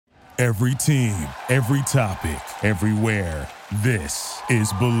Every team, every topic, everywhere. This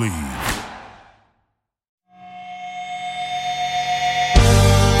is Believe.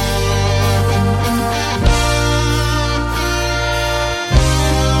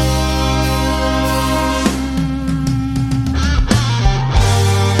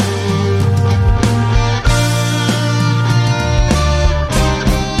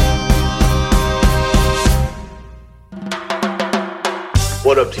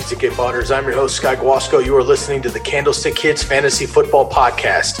 What up, TCK Potters? I'm your host, Sky Guasco. You are listening to the Candlestick Kids Fantasy Football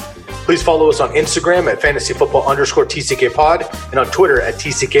Podcast. Please follow us on Instagram at fantasyfootball_TCK Pod and on Twitter at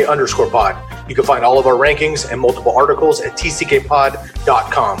TCK_pod. You can find all of our rankings and multiple articles at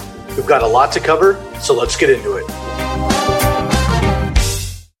tckpod.com. We've got a lot to cover, so let's get into it.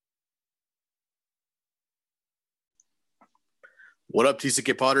 What up,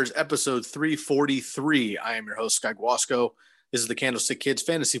 TCK Potters? Episode 343. I am your host, Sky Guasco. This is the Candlestick Kids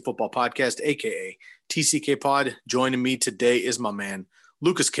Fantasy Football Podcast, a.k.a. TCK Pod. Joining me today is my man,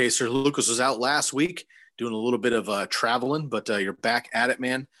 Lucas Kaser. Lucas was out last week doing a little bit of traveling, but you're back at it,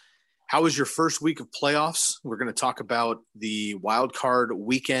 man. How was your first week of playoffs? We're going to talk about the Wildcard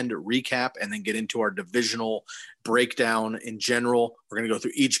weekend recap and then get into our divisional breakdown in general. We're going to go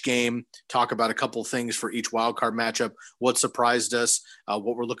through each game, talk about a couple of things for each Wildcard matchup, what surprised us,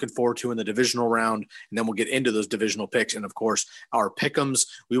 what we're looking forward to in the divisional round, and then we'll get into those divisional picks and, of course, our pick'ems.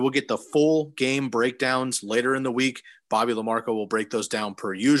 We will get the full game breakdowns later in the week. Bobby Lamarco will break those down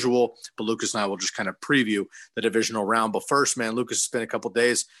per usual, but Lucas and I will just kind of preview the divisional round. But first, man, Lucas, it's been a couple of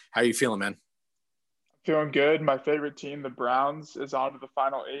days. How are you feeling, man? Feeling good. My favorite team, the Browns, is on to the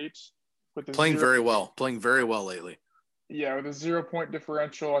Final Eight. Playing very well lately. Yeah, with a 0-point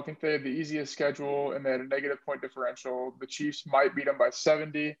differential. I think they had the easiest schedule, and they had a negative point differential. The Chiefs might beat them by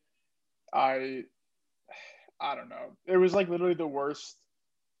 70. I don't know. It was like literally the worst.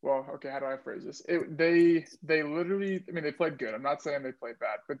 Well, okay, how do I phrase this? They literally, I mean, they played good. I'm not saying they played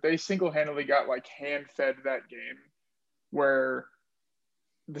bad, but they single-handedly got like hand-fed that game where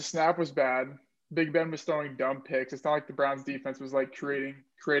the snap was bad. Big Ben was throwing dumb picks. It's not like the Browns defense was like creating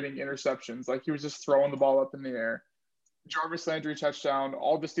interceptions. Like he was just throwing the ball up in the air. Jarvis Landry touchdown.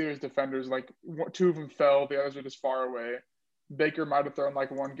 All the Steelers defenders, like two of them fell. The others are just far away. Baker might have thrown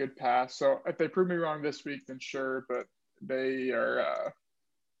like one good pass. So if they prove me wrong this week, then sure. But they are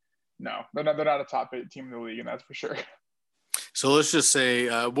no, they're not a top 8 team in the league, and that's for sure. So let's just say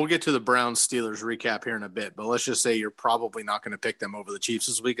we'll get to the Browns-Steelers recap here in a bit, but let's just say you're probably not going to pick them over the Chiefs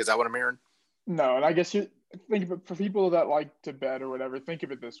this week. Is that what I'm hearing? No, and I guess you think of it for people that like to bet or whatever, think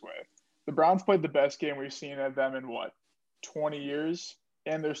of it this way. The Browns played the best game we've seen of them in 20 years,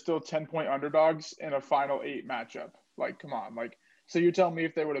 and they're still 10-point underdogs in a Final 8 matchup. Like, come on. Like, so you're telling me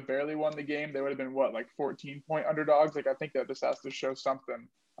if they would have barely won the game, they would have been 14-point underdogs? Like, I think that this has to show something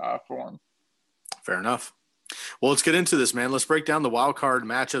for them. Fair enough. Well, let's get into this, man. Let's break down the wild card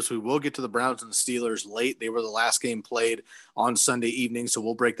matchups. We will get to the Browns and the Steelers late. They were the last game played on Sunday evening, so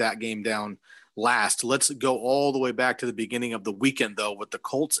we'll break that game down last. Let's go all the way back to the beginning of the weekend, though, with the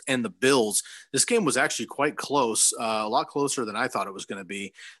Colts and the Bills. This game was actually quite close, a lot closer than I thought it was going to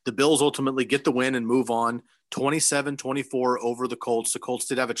be. The Bills ultimately get the win and move on 27-24 over the Colts. The Colts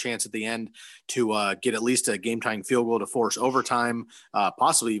did have a chance at the end to get at least a game-tying field goal to force overtime,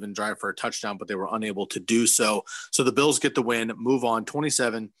 possibly even drive for a touchdown, but they were unable to do so. So the Bills get the win, move on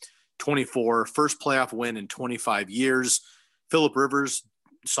 27-24, first playoff win in 25 years. Phillip Rivers,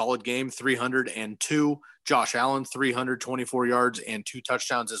 solid game, 302. Josh Allen, 324 yards and 2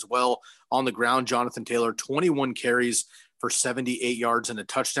 touchdowns as well. On the ground, Jonathan Taylor, 21 carries for 78 yards and a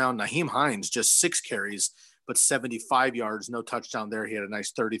touchdown. Nyheim Hines, just 6 carries, but 75 yards, no touchdown there. He had a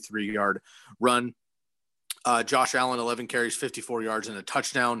nice 33-yard run. Josh Allen, 11 carries, 54 yards and a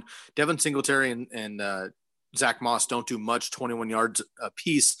touchdown. Devin Singletary and Zach Moss don't do much, 21 yards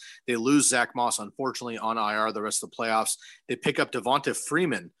apiece. They lose Zach Moss, unfortunately, on IR the rest of the playoffs. They pick up Devonta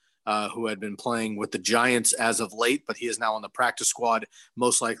Freeman, who had been playing with the Giants as of late, but he is now on the practice squad,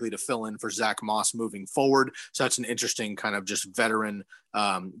 most likely to fill in for Zach Moss moving forward. So that's an interesting kind of just veteran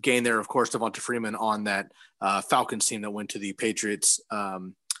gain there. Of course, Devonta Freeman on that Falcons team that went to the Patriots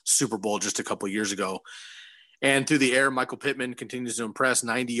Super Bowl just a couple years ago. And through the air, Michael Pittman continues to impress,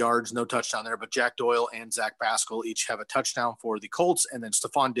 90 yards, no touchdown there, but Jack Doyle and Zach Pascal each have a touchdown for the Colts. And then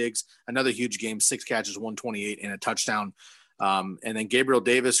Stephon Diggs, another huge game, 6 catches, 128 and a touchdown. And then Gabriel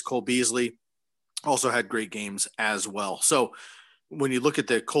Davis, Cole Beasley also had great games as well. So when you look at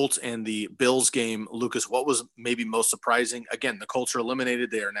the Colts and the Bills game, Lucas, what was maybe most surprising? Again, the Colts are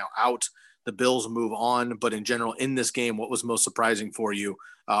eliminated. They are now out. The Bills move on. But in general, in this game, what was most surprising for you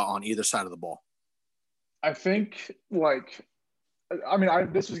on either side of the ball? I think,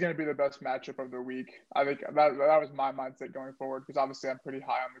 This was going to be the best matchup of the week. I think that was my mindset going forward because obviously I'm pretty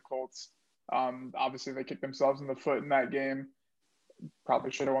high on the Colts. Obviously they kicked themselves in the foot in that game. Probably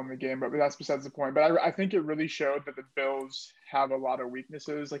should have won the game, but that's besides the point. But I think it really showed that the Bills have a lot of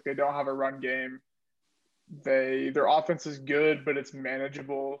weaknesses. Like, they don't have a run game. Their offense is good, but it's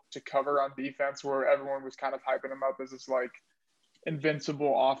manageable to cover on defense, where everyone was kind of hyping them up as this like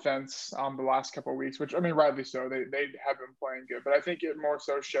invincible offense the last couple of weeks, which, I mean, rightly so. They have been playing good, but I think it more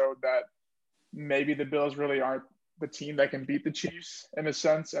so showed that maybe the Bills really aren't the team that can beat the Chiefs in a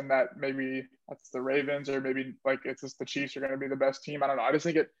sense, and that maybe that's the Ravens, or maybe like it's just the Chiefs are going to be the best team. I don't know. I just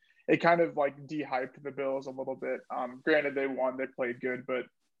think it kind of like de-hyped the Bills a little bit. Granted, they won, they played good, but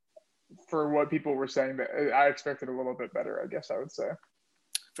for what people were saying, that I expected a little bit better, I guess I would say.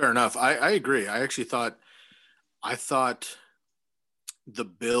 Fair enough. I agree. I actually thought the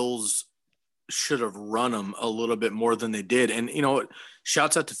Bills should have run them a little bit more than they did. And,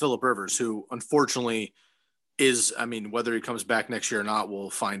 shouts out to Phillip Rivers, who unfortunately is, whether he comes back next year or not,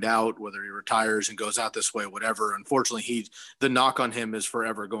 we'll find out. Whether he retires and goes out this way, whatever. Unfortunately, the knock on him is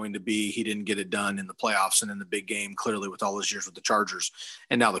forever going to be he didn't get it done in the playoffs and in the big game, clearly with all his years with the Chargers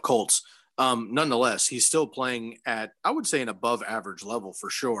and now the Colts. Nonetheless, he's still playing at, I would say, an above average level for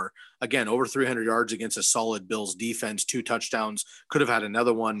sure. Again, over 300 yards against a solid Bills defense, 2 touchdowns, could have had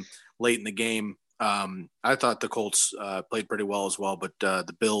another one late in the game. I thought the Colts played pretty well as well, but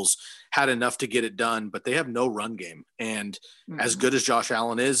the Bills had enough to get it done, but they have no run game. And as good as Josh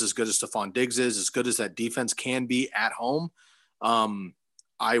Allen is, as good as Stephon Diggs is, as good as that defense can be at home,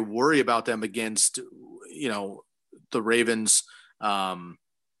 I worry about them against, the Ravens.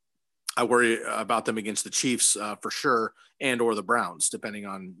 I worry about them against the Chiefs for sure, and or the Browns, depending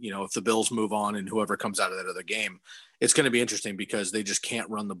on, if the Bills move on and whoever comes out of that other game. It's going to be interesting because they just can't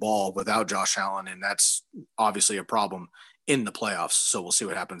run the ball without Josh Allen, and that's obviously a problem in the playoffs. So we'll see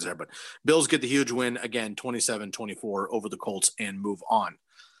what happens there. But Bills get the huge win, again, 27-24 over the Colts, and move on.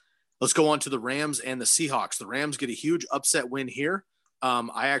 Let's go on to the Rams and the Seahawks. The Rams get a huge upset win here.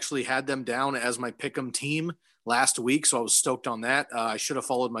 I actually had them down as my pick'em team last week, so I was stoked on that. I should have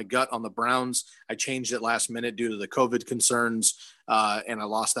followed my gut on the Browns. I changed it last minute due to the COVID concerns, and I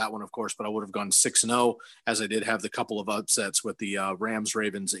lost that one, of course, but I would have gone 6-0, as I did have the couple of upsets with the Rams,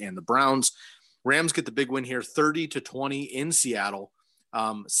 Ravens, and the Browns. Rams get the big win here, 30-20 in Seattle.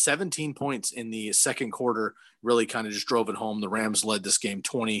 17 points in the second quarter really kind of just drove it home. The Rams led this game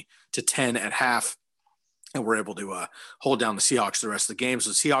 20-10 at half, and were able to hold down the Seahawks the rest of the game. So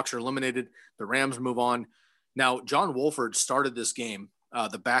the Seahawks are eliminated. The Rams move on. Now, John Wolford started this game,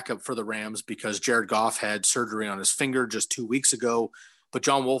 the backup for the Rams, because Jared Goff had surgery on his finger just 2 weeks ago. But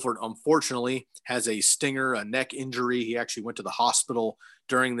John Wolford, unfortunately, has a stinger, a neck injury. He actually went to the hospital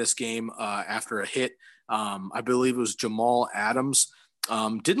during this game after a hit. I believe it was Jamal Adams.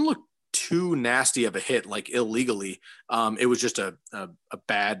 Didn't look too nasty of a hit, like illegally. It was just a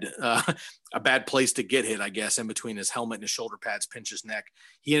bad place to get hit, I guess, in between his helmet and his shoulder pads, pinch his neck.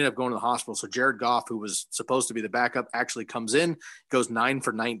 He ended up going to the hospital. So Jared Goff, who was supposed to be the backup, actually comes in, goes 9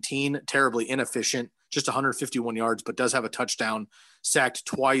 for 19, terribly inefficient, just 151 yards, but does have a touchdown, sacked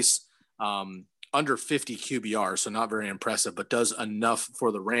twice, under 50 QBR, so not very impressive, but does enough for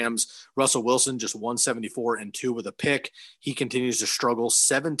the Rams. Russell Wilson, just 174 and 2 with a pick. He continues to struggle,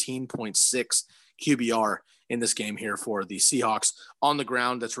 17.6 QBR in this game here for the Seahawks. On the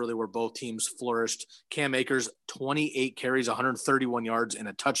ground, that's really where both teams flourished. Cam Akers, 28 carries, 131 yards, and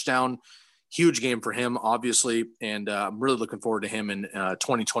a touchdown. Huge game for him, obviously, and I'm really looking forward to him in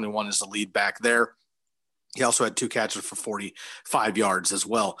 2021 as the lead back there. He also had 2 catches for 45 yards as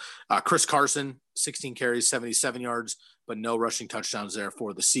well. Chris Carson, 16 carries, 77 yards, but no rushing touchdowns there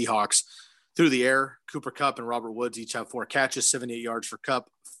for the Seahawks. Through the air, Cooper Kupp and Robert Woods each have 4 catches, 78 yards for Kupp,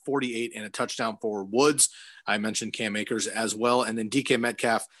 48 and a touchdown for Woods. I mentioned Cam Akers as well. And then DK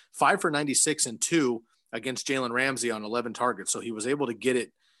Metcalf, 5 for 96 and 2 against Jalen Ramsey on 11 targets. So he was able to get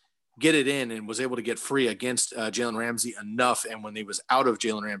it in and was able to get free against Jalen Ramsey enough. And when he was out of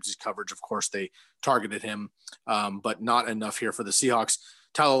Jalen Ramsey's coverage, of course, they targeted him, but not enough here for the Seahawks.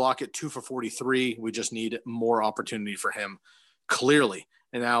 Tyler Lockett, 2 for 43. We just need more opportunity for him, clearly.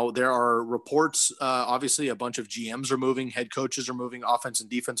 And now there are reports, obviously a bunch of GMs are moving, head coaches are moving, offense and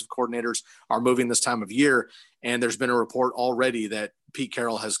defensive coordinators are moving this time of year. And there's been a report already that Pete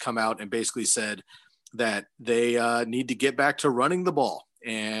Carroll has come out and basically said that they need to get back to running the ball.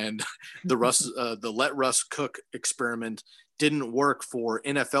 And the let Russ cook experiment didn't work for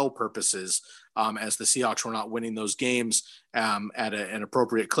NFL purposes, as the Seahawks were not winning those games at an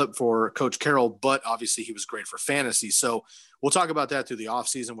appropriate clip for Coach Carroll, but obviously he was great for fantasy. So we'll talk about that through the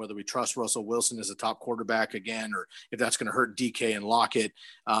offseason, whether we trust Russell Wilson as a top quarterback again, or if that's going to hurt DK and Lockett.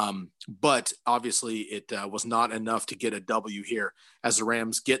 But obviously it was not enough to get a W here as the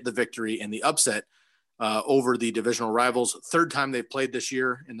Rams get the victory and the upset over the divisional rivals. Third time they've played this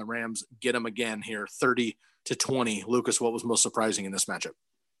year, and the Rams get them again here, 30-20. Lucas, what was most surprising in this matchup?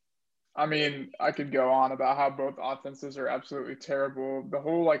 I mean, I could go on about how both offenses are absolutely terrible. The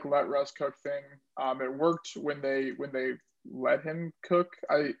whole let Russ cook thing, it worked when they let him cook.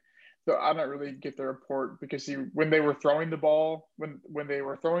 I don't really get the report because when they were throwing the ball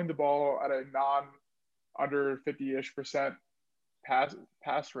at a under 50-ish%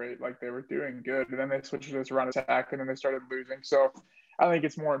 pass rate, they were doing good, and then they switched to this run attack, and then they started losing. So I think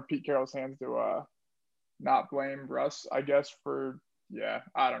it's more in Pete Carroll's hands to not blame Russ, I guess, for. Yeah,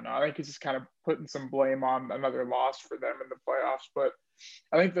 I don't know. I think he's just kind of putting some blame on another loss for them in the playoffs. But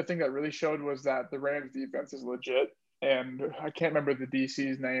I think the thing that really showed was that the Rams defense is legit. And I can't remember the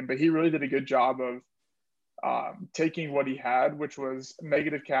DC's name, but he really did a good job of taking what he had, which was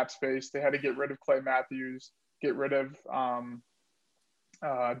negative cap space. They had to get rid of Clay Matthews, get rid of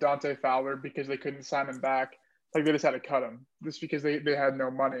Dante Fowler because they couldn't sign him back. They just had to cut him just because they had no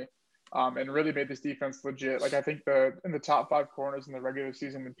money. And really made this defense legit. I think in the top 5 corners in the regular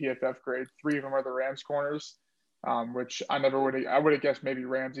season in PFF grade, 3 of them are the Rams corners, which I would have guessed maybe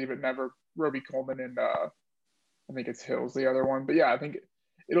Ramsey, but never Roby Coleman and I think it's Hills, the other one. But yeah, I think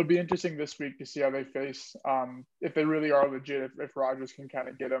it'll be interesting this week to see how they face, if they really are legit, if Rodgers can kind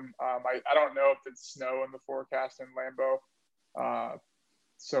of get them. I don't know if it's snow in the forecast in Lambeau.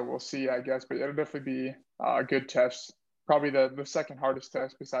 So we'll see, I guess, but it'll definitely be a good test. Probably the second hardest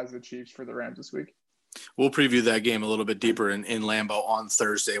test besides the Chiefs for the Rams this week. We'll preview that game a little bit deeper in Lambeau on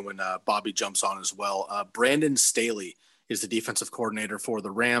Thursday when Bobby jumps on as well. Brandon Staley is the defensive coordinator for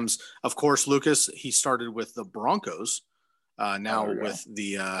the Rams. Of course, Lucas, he started with the Broncos, now with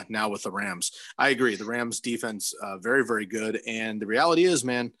the Rams. I agree. The Rams defense, very, very good. And the reality is,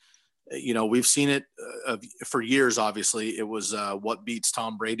 man, we've seen it for years. Obviously it was what beats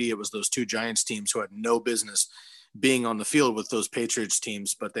Tom Brady. It was those 2 Giants teams who had no business being on the field with those Patriots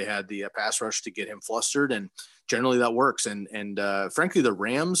teams, but they had the pass rush to get him flustered, and generally that works. And frankly, the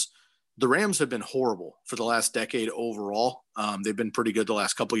Rams have been horrible for the last decade overall. They've been pretty good the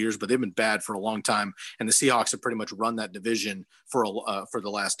last couple of years, but they've been bad for a long time. And the Seahawks have pretty much run that division for the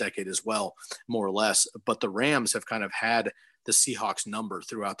last decade as well, more or less. But the Rams have kind of had the Seahawks number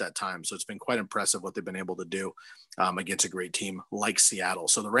throughout that time. So it's been quite impressive what they've been able to do against a great team like Seattle.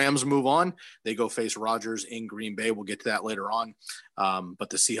 So the Rams move on. They go face Rodgers in Green Bay. We'll get to that later on.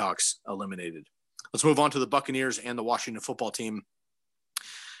 But the Seahawks eliminated. Let's move on to the Buccaneers and the Washington football team.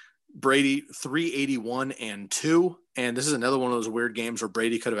 Brady 381-2. And this is another one of those weird games where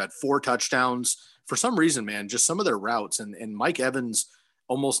Brady could have had 4 touchdowns. For some reason, man, just some of their routes. And Mike Evans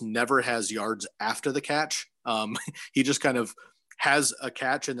almost never has yards after the catch. He just kind of has a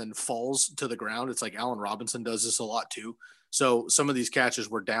catch and then falls to the ground. It's like Allen Robinson does this a lot too. So some of these catches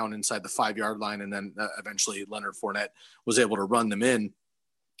were down inside the 5-yard line, and then eventually Leonard Fournette was able to run them in.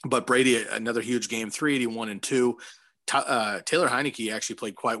 But Brady, another huge game, 381-2. Taylor Heineke actually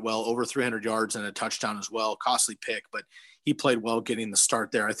played quite well, over 300 yards and a touchdown as well. Costly pick, but he played well getting the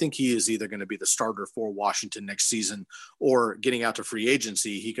start there. I think he is either going to be the starter for Washington next season, or getting out to free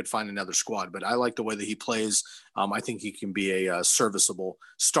agency, he could find another squad. But I like the way that he plays. I think he can be a serviceable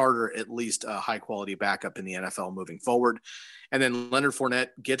starter, at least a high-quality backup in the NFL moving forward. And then Leonard Fournette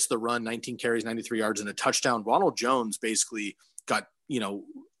gets the run, 19 carries, 93 yards, and a touchdown. Ronald Jones basically got,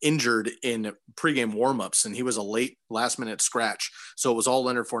 injured in pregame warmups, and he was a late last-minute scratch. So it was all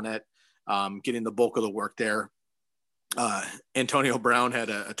Leonard Fournette getting the bulk of the work there. Antonio Brown had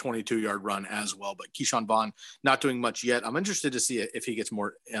a 22-yard run as well, but Keyshawn Vaughn not doing much yet. I'm interested to see if he gets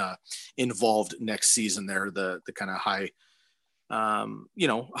more involved next season there, the kind of high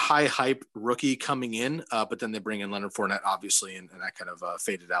hype rookie coming in, but then they bring in Leonard Fournette, obviously, and that kind of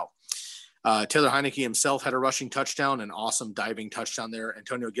faded out. Taylor Heineke himself had a rushing touchdown, an awesome diving touchdown there.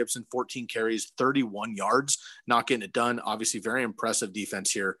 Antonio Gibson, 14 carries, 31 yards, not getting it done. Obviously, very impressive defense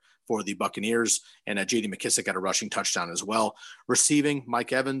here for the Buccaneers, and J.D. McKissick had a rushing touchdown as well. Receiving,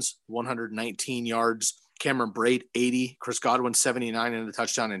 Mike Evans, 119 yards. Cameron Brate, 80. Chris Godwin, 79 and a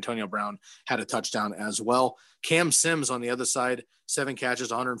touchdown. Antonio Brown had a touchdown as well. Cam Sims on the other side, 7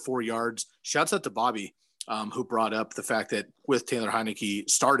 catches, 104 yards. Shouts out to Bobby, who brought up the fact that with Taylor Heineke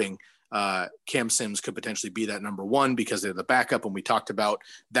starting, Cam Sims could potentially be that number 1 because they're the backup. And we talked about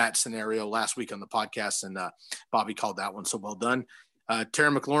that scenario last week on the podcast, and Bobby called that one. So well done.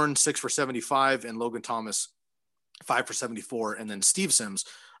 Terry McLaurin, 6 for 75, and Logan Thomas, 5 for 74. And then Steve Sims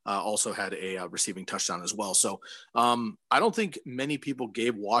also had a receiving touchdown as well. So I don't think many people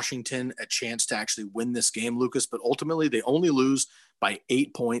gave Washington a chance to actually win this game, Lucas, but ultimately they only lose by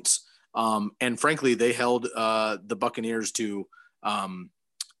 8 points. And frankly, they held the Buccaneers to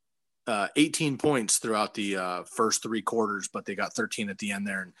 18 points throughout the first 3 quarters, but they got 13 at the end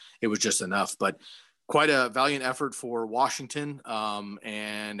there, and it was just enough. But quite a valiant effort for Washington.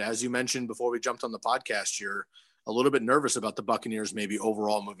 And as you mentioned before we jumped on the podcast, you're a little bit nervous about the Buccaneers maybe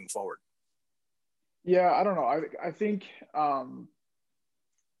overall moving forward. Yeah, I don't know. I think I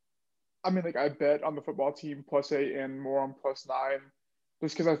bet on the football team +8 and more on +9,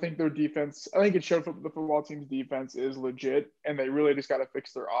 just because I think their defense, I think it showed the football team's defense is legit, and they really just got to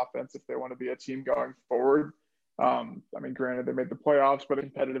fix their offense if they want to be a team going forward. Granted, they made the playoffs, but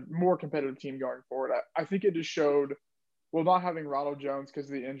more competitive team going forward. I think it just showed, not having Ronald Jones because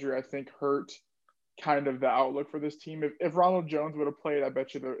of the injury, I think hurt kind of the outlook for this team. If Ronald Jones would have played, I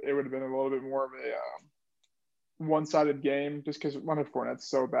bet you it would have been a little bit more of a one-sided game, just because Leonard Fournette's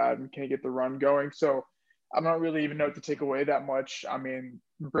so bad and can't get the run going. So I don't really even know what to take away that much. I mean,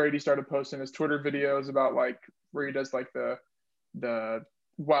 Brady started posting his Twitter videos about where he does the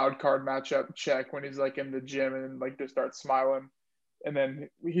Wildcard matchup check when he's in the gym and just starts smiling. And then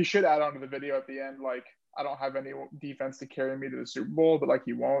he should add on to the video at the end, I don't have any defense to carry me to the Super Bowl, but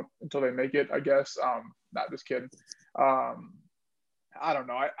he won't until they make it, I guess. Not just kidding. I don't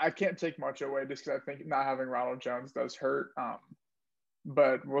know. I can't take much away just because I think not having Ronald Jones does hurt.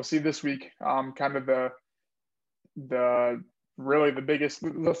 But we'll see this week. Kind of really the biggest,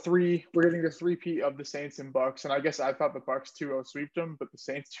 we're getting the three-peat of the Saints and Bucks. And I guess I thought the Bucks 2-0 sweeped them, but the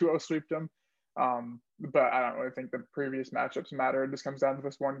Saints 2-0 sweeped them. But I don't really think the previous matchups matter. It just comes down to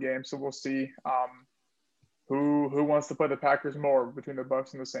this one game. So we'll see who wants to play the Packers more between the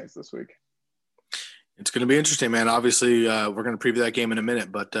Bucks and the Saints this week. It's going to be interesting, man. Obviously, we're going to preview that game in a minute,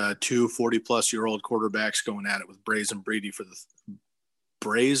 but 2 40-plus-year-old quarterbacks going at it with Brady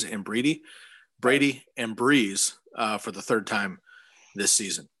and Breeze for the third time this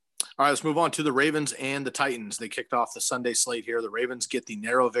season. All right, let's move on to the Ravens and the Titans. They kicked off the Sunday slate here. The Ravens get the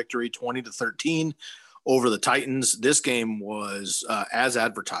narrow victory, 20-13 over the Titans. This game was as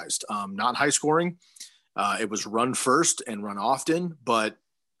advertised, not high scoring. It was run first and run often, but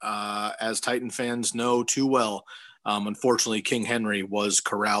as Titan fans know too well, unfortunately, King Henry was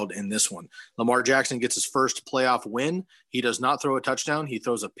corralled in this one. Lamar Jackson gets his first playoff win. He does not throw a touchdown. He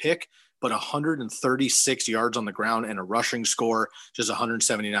throws a pick, but 136 yards on the ground and a rushing score, just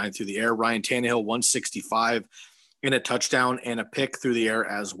 179 through the air. Ryan Tannehill, 165 in a touchdown and a pick through the air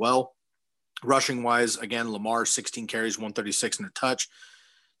as well. Rushing-wise, again, Lamar, 16 carries, 136 and a touch.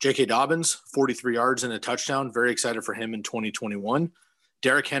 J.K. Dobbins, 43 yards and a touchdown. Very excited for him in 2021.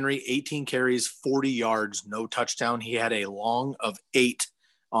 Derrick Henry, 18 carries, 40 yards, no touchdown. He had a long of 8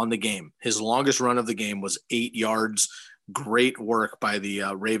 on the game. His longest run of the game was 8 yards. Great work by the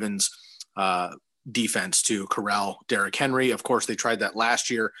Ravens defense to corral Derrick Henry. Of course, they tried that last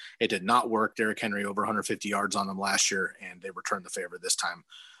year. It did not work. Derrick Henry over 150 yards on them last year, and they returned the favor this time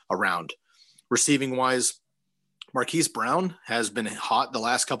around. Receiving-wise, Marquise Brown has been hot the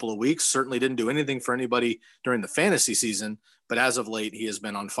last couple of weeks. Certainly didn't do anything for anybody during the fantasy season, but as of late, he has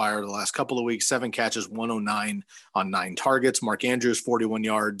been on fire the last couple of weeks. 7 catches, 109 on 9 targets. Mark Andrews, 41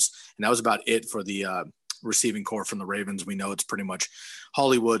 yards, and that was about it for the receiving core from the Ravens. We know it's pretty much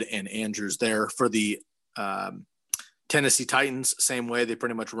Hollywood and Andrews there. For the Tennessee Titans, same way. They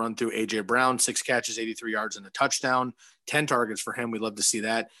pretty much run through A.J. Brown, 6 catches, 83 yards, and a touchdown. 10 targets for him. We'd love to see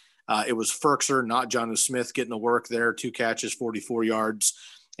that. It was Ferkser, not Jonnu Smith, getting the work there. 2 catches, 44 yards,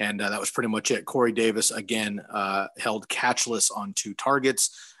 and that was pretty much it. Corey Davis, again, held catchless on 2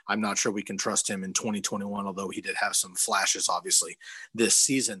 targets. I'm not sure we can trust him in 2021, although he did have some flashes, obviously, this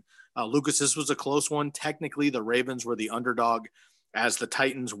season. Lucas, this was a close one. Technically, the Ravens were the underdog as the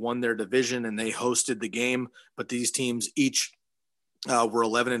Titans won their division and they hosted the game, but these teams each were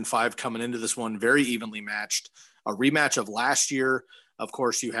 11-5 coming into this one, very evenly matched. A rematch of last year. Of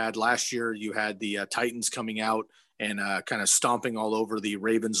course, you had the Titans coming out and kind of stomping all over the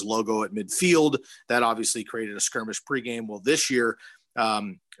Ravens logo at midfield. That obviously created a skirmish pregame. Well, this year,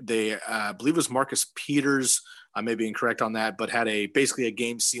 they I believe it was Marcus Peters. I may be incorrect on that, but had basically a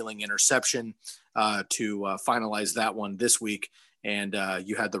game-sealing interception to finalize that one this week. And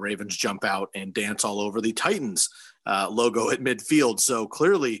you had the Ravens jump out and dance all over the Titans logo at midfield. So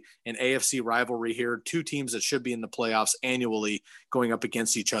clearly an AFC rivalry here, 2 teams that should be in the playoffs annually going up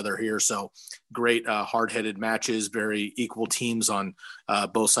against each other here. So great hard-headed matches, very equal teams on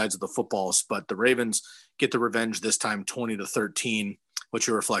both sides of the footballs. But the Ravens get the revenge this time, 20-13. What's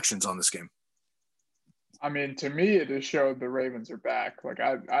your reflections on this game? I mean, to me, it just showed the Ravens are back. Like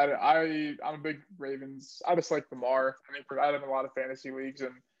I'm a big Ravens. I just like Lamar. I mean, I have a lot of fantasy leagues,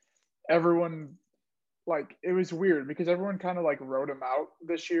 and everyone like it was weird because everyone kind of like wrote him out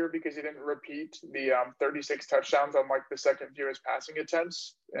this year because he didn't repeat the 36 touchdowns on like the second fewest passing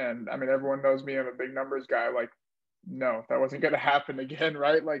attempts. And I mean, everyone knows me. I'm a big numbers guy. Like, no, that wasn't going to happen again,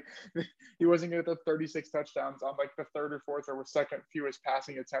 right? Like, he wasn't going to get 36 touchdowns on like the third or fourth or second fewest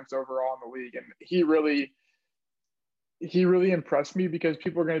passing attempts overall in the league. And he really impressed me because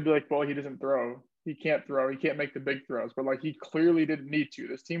people are going to be like, well, he doesn't throw. He can't throw. He can't make the big throws. But like, he clearly didn't need to.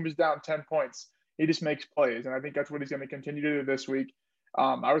 This team was down 10 points. He just makes plays. And I think that's what he's going to continue to do this week.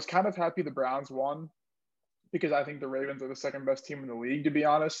 I was kind of happy the Browns won because I think the Ravens are the second best team in the league, to be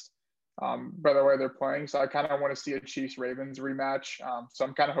honest. By the way they're playing. So I kind of want to see a Chiefs-Ravens rematch. So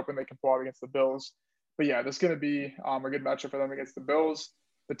I'm kind of hoping they can pull out against the Bills. But yeah, this is going to be a good matchup for them against the Bills.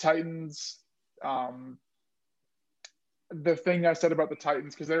 The Titans, the thing I said about the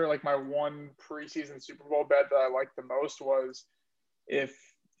Titans, because they were like my one preseason Super Bowl bet that I liked the most, was if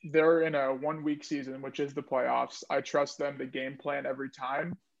they're in a 1 week season, which is the playoffs, I trust them to game plan every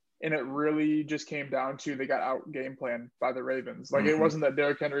time. And it really just came down to they got out game planned by the Ravens. Like, it wasn't that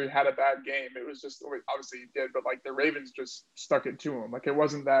Derrick Henry had a bad game. It was just, obviously he did, but like the Ravens just stuck it to him. Like, it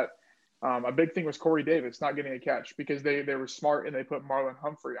wasn't that a big thing was Corey Davis not getting a catch because they were smart and they put Marlon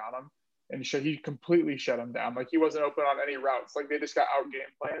Humphrey on him and he completely shut him down. Like, he wasn't open on any routes. Like, they just got out game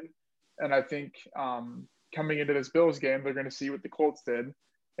planned. And I think coming into this Bills game, they're going to see what the Colts did.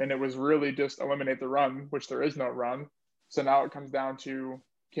 And it was really just eliminate the run, which there is no run. So now it comes down to,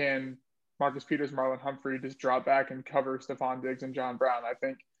 can Marcus Peters, Marlon Humphrey just drop back and cover Stephon Diggs and John Brown? I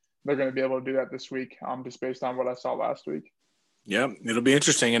think they're going to be able to do that this week, just based on what I saw last week. Yeah, it'll be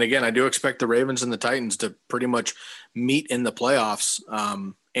interesting. And again, I do expect the Ravens and the Titans to pretty much meet in the playoffs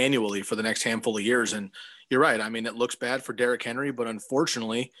annually for the next handful of years. And you're right. I mean, it looks bad for Derrick Henry, but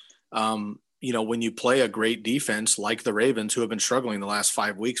unfortunately, when you play a great defense like the Ravens, who have been struggling the last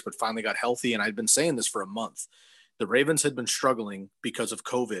 5 weeks, but finally got healthy, and I've been saying this for a month, the Ravens had been struggling because of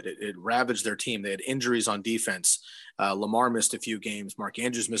COVID. It ravaged their team. They had injuries on defense. Lamar missed a few games. Mark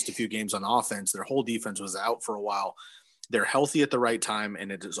Andrews missed a few games on offense. Their whole defense was out for a while. They're healthy at the right time,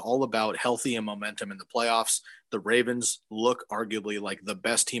 and it is all about healthy and momentum in the playoffs. The Ravens look arguably like the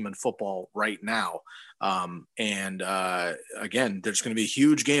best team in football right now. Again, there's going to be a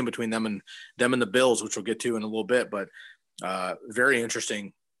huge game between them and the Bills, which we'll get to in a little bit, but very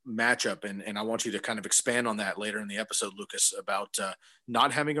interesting matchup. And I want you to kind of expand on that later in the episode, Lucas, about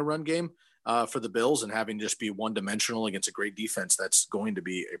not having a run game for the Bills and having just be one-dimensional against a great defense. That's going to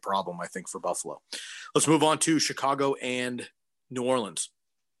be a problem, I think, for Buffalo. Let's move on to Chicago and New Orleans.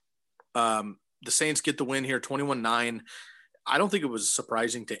 The Saints get the win here, 21-9. I don't think it was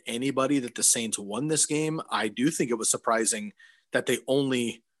surprising to anybody that the Saints won this game. I do think it was surprising that they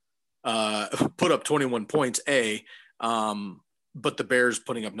only put up 21 points, but the Bears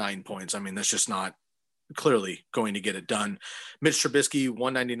putting up 9 points. I mean, that's just not clearly going to get it done. Mitch Trubisky,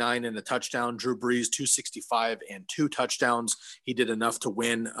 199 and a touchdown. Drew Brees, 265 and 2 touchdowns. He did enough to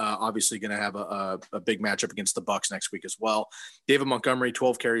win. Obviously going to have a big matchup against the Bucs next week as well. David Montgomery,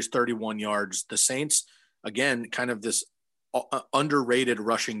 12 carries, 31 yards. The Saints, again, kind of this underrated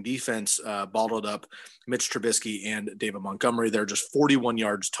rushing defense bottled up Mitch Trubisky and David Montgomery. They're just 41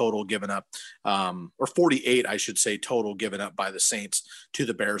 yards total given up, or 48, I should say, total given up by the Saints to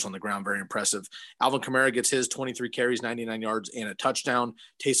the Bears on the ground. Very impressive. Alvin Kamara gets his 23 carries, 99 yards, and a touchdown.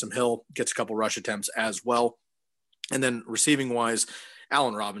 Taysom Hill gets a couple rush attempts as well. And then receiving wise,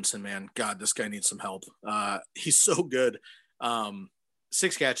 Allen Robinson, man, God, this guy needs some help. He's so good.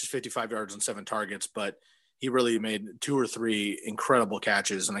 6 catches, 55 yards, and 7 targets, but he really made 2 or 3 incredible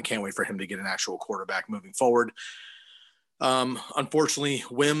catches, and I can't wait for him to get an actual quarterback moving forward. Unfortunately,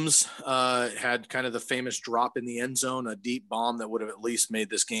 Wims had kind of the famous drop in the end zone, a deep bomb that would have at least made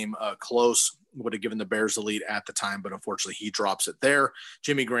this game close, would have given the Bears the lead at the time, but unfortunately he drops it there.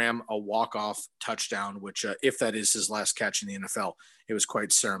 Jimmy Graham, a walk-off touchdown, which if that is his last catch in the NFL, it was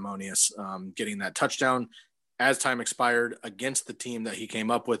quite ceremonious getting that touchdown as time expired against the team that he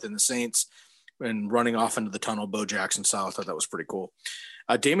came up with in the Saints, and running off into the tunnel, Bo Jackson style. I thought that was pretty cool.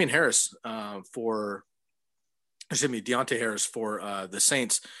 Deontay Harris for the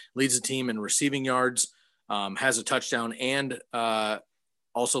Saints leads the team in receiving yards, has a touchdown, and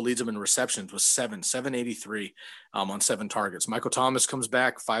also leads them in receptions with 783 on 7 targets. Michael Thomas comes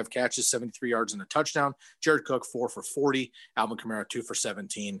back, 5 catches, 73 yards, and a touchdown. Jared Cook, 4 for 40. Alvin Kamara, 2 for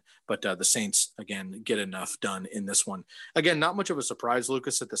 17. But the Saints, again, get enough done in this one. Again, not much of a surprise,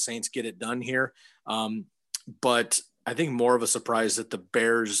 Lucas, that the Saints get it done here. But I think more of a surprise that the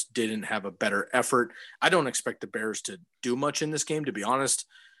Bears didn't have a better effort. I don't expect the Bears to do much in this game, to be honest.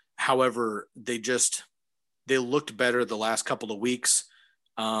 However, they looked better the last couple of weeks.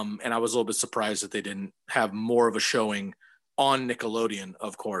 And I was a little bit surprised that they didn't have more of a showing on Nickelodeon,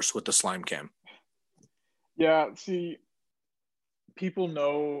 of course, with the slime cam. Yeah, see, people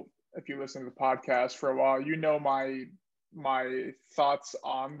know, if you listen to the podcast for a while, you know my thoughts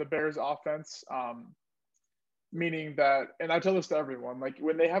on the Bears offense. Meaning that, and I tell this to everyone, like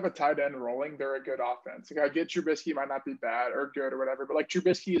when they have a tight end rolling, they're a good offense. Like I get Trubisky might not be bad or good or whatever, but like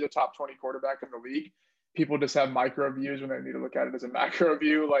Trubisky is a top 20 quarterback in the league. People just have micro views when they need to look at it as a macro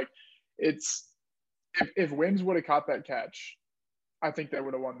view. Like it's, if Wims would have caught that catch, I think they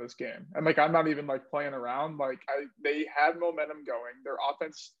would have won this game. And like, I'm not even like playing around. Like they had momentum going. Their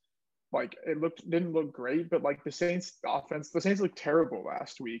offense, like didn't look great, but like the Saints looked terrible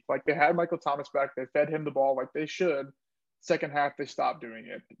last week. Like they had Michael Thomas back, they fed him the ball like they should. Second half, they stopped doing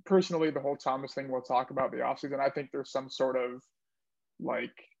it. Personally, the whole Thomas thing we'll talk about the offseason. I think there's some sort of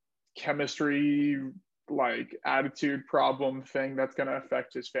like chemistry, like attitude problem thing that's going to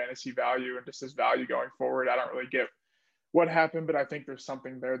affect his fantasy value and just his value going forward. I don't really get what happened, but I think there's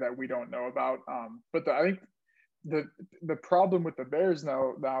something there that we don't know about. I think the problem with the Bears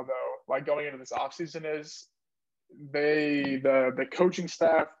now though, like going into this offseason is the coaching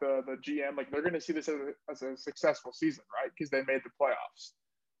staff, the GM, like they're going to see this as a successful season, right? Because they made the playoffs.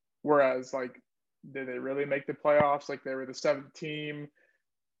 Whereas like, did they really make the playoffs? Like they were the 7th team.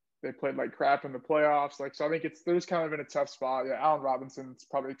 They played like crap in the playoffs. Like, so I think they're just kind of in a tough spot. Yeah, Allen Robinson's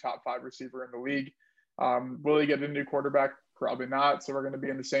probably top 5 receiver in the league. Will he get a new quarterback? Probably not. So we're going to be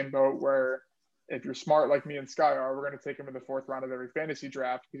in the same boat where if you're smart like me and Sky are, we're going to take him in the 4th round of every fantasy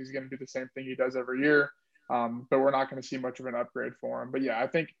draft because he's going to do the same thing he does every year. But we're not going to see much of an upgrade for him. But yeah, I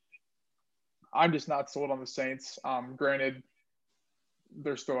think I'm just not sold on the Saints. Granted,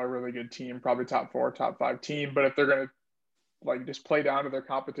 they're still a really good team, probably top 4, top 5 team. But if they're going to like just play down to their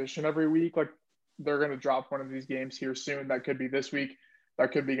competition every week, like they're going to drop one of these games here soon. That could be this week.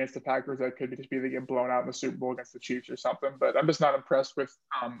 That could be against the Packers. That could just be they get blown out in the Super Bowl against the Chiefs or something. But I'm just not impressed with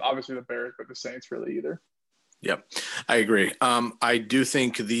obviously the Bears, but the Saints really either. Yep, I agree. I do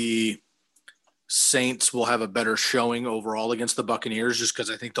think the Saints will have a better showing overall against the Buccaneers just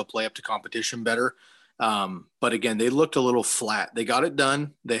because I think they'll play up to competition better. But again, they looked a little flat. They got it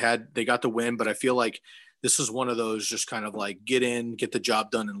done. They got the win, but I feel like this is one of those just kind of like get in, get the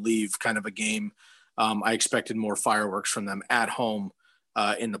job done and leave kind of a game. I expected more fireworks from them at home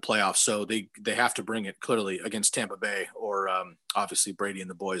in the playoffs. So they have to bring it clearly against Tampa Bay or obviously Brady and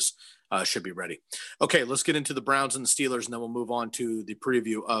the boys should be ready. Okay, let's get into the Browns and the Steelers, and then we'll move on to the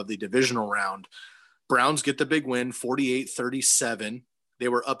preview of the divisional round. Browns get the big win, 48-37. They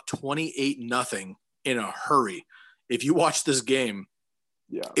were up 28-0 in a hurry. If you watch this game,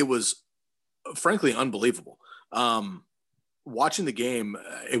 it was frankly unbelievable. Watching the game,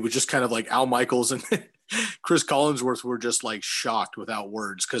 it was just kind of like Al Michaels and Chris Collinsworth were just like shocked without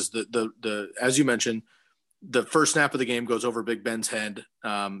words because the as you mentioned, the first snap of the game goes over Big Ben's head,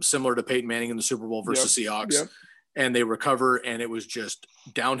 similar to Peyton Manning in the Super Bowl versus Seahawks. And they recover, and it was just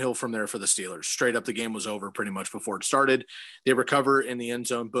downhill from there for the Steelers. Straight up, the game was over pretty much before it started. They recover in the end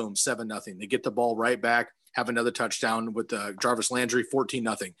zone, boom, 7-0. They get the ball right back, have another touchdown with Jarvis Landry,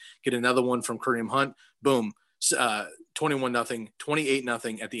 14-0. Get another one from Kareem Hunt, boom, 21-0,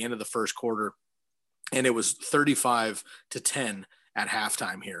 28-0 at the end of the first quarter. And it was 35-10 at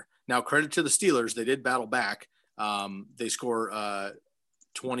halftime here. Now, credit to the Steelers. They did battle back. They score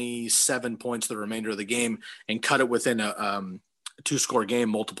 27 points the remainder of the game and cut it within a 2-score game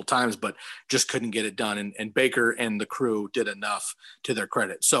multiple times, but just couldn't get it done. And Baker and the crew did enough to their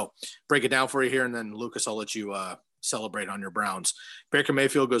credit. So break it down for you here. And then Lucas, I'll let you celebrate on your Browns. Baker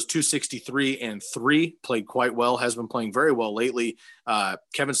Mayfield goes 263-3, played quite well, has been playing very well lately.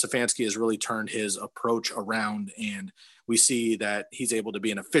 Kevin Stefanski has really turned his approach around, and we see that he's able to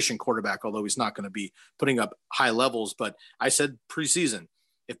be an efficient quarterback, although he's not going to be putting up high levels. But I said preseason,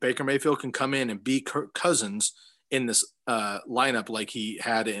 if Baker Mayfield can come in and be Kirk Cousins in this lineup like he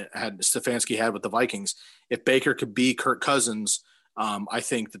had Stefanski had with the Vikings, if Baker could be Kirk Cousins, I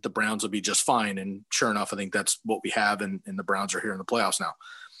think that the Browns will be just fine. And sure enough, I think that's what we have, and the Browns are here in the playoffs now.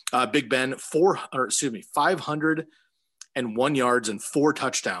 Big Ben, 501 yards and 4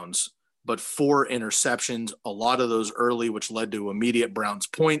 touchdowns, but 4 interceptions, a lot of those early, which led to immediate Browns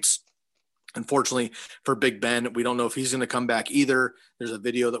points. Unfortunately for Big Ben, we don't know if he's going to come back either. There's a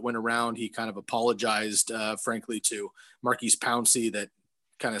video that went around. He kind of apologized, frankly, to Marquise Pouncey that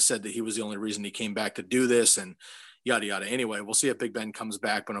kind of said that he was the only reason he came back to do this and yada, yada. Anyway, we'll see if Big Ben comes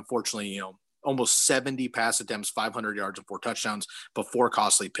back. But unfortunately, almost 70 pass attempts, 500 yards, and 4 touchdowns, but 4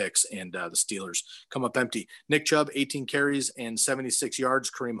 costly picks, and the Steelers come up empty. Nick Chubb, 18 carries and 76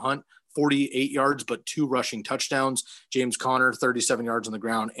 yards. Kareem Hunt, 48 yards, but 2 rushing touchdowns. James Conner, 37 yards on the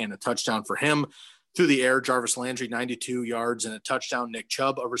ground and a touchdown for him. Through the air, Jarvis Landry, 92 yards and a touchdown. Nick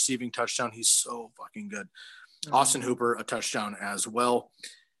Chubb, a receiving touchdown. He's so fucking good. Austin Hooper, a touchdown as well.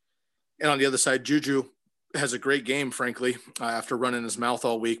 And on the other side, Juju has a great game, frankly, after running his mouth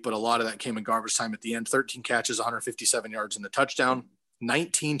all week, but a lot of that came in garbage time at the end. 13 catches, 157 yards in the touchdown.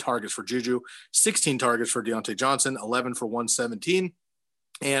 19 targets for Juju, 16 targets for Deontay Johnson, 11 for 117.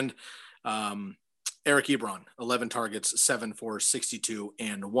 And Eric Ebron, 11 targets, 7 for 62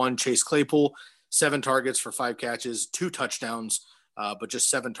 and 1. Chase Claypool, 7 targets for 5 catches, 2 touchdowns, but just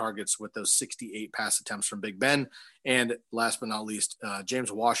 7 targets with those 68 pass attempts from Big Ben. And last but not least,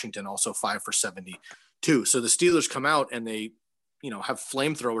 James Washington, also 5 for 72. So the Steelers come out and they, have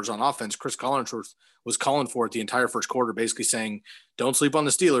flamethrowers on offense. Chris Collinsworth was calling for it the entire first quarter, basically saying, don't sleep on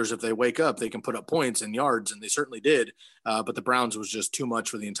the Steelers. If they wake up, they can put up points and yards, and they certainly did. But the Browns was just too much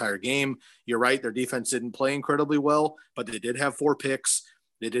for the entire game. You're right, their defense didn't play incredibly well, but they did have 4 picks.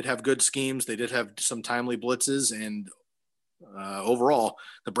 They did have good schemes. They did have some timely blitzes, and overall,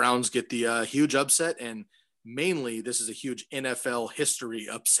 the Browns get the huge upset, and mainly this is a huge NFL history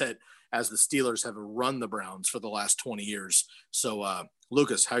upset as the Steelers have run the Browns for the last 20 years. So,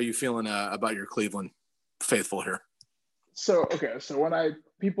 Lucas, how are you feeling about your Cleveland faithful here? So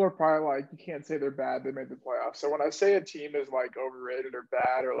people are probably like, you can't say they're bad, they made the playoffs. So when I say a team is like overrated or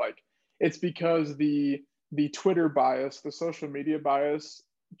bad, or like, it's because the Twitter bias, the social media bias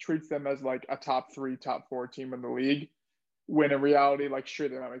treats them as like a top 3, top 4 team in the league, when in reality, like, sure,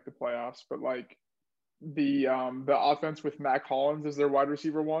 they might make the playoffs, but like the offense with Mac Hollins as their wide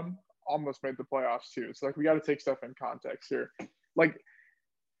receiver 1 almost made the playoffs too. So like, we got to take stuff in context here. Like,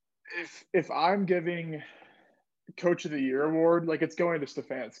 if I'm giving Coach of the Year award, like, it's going to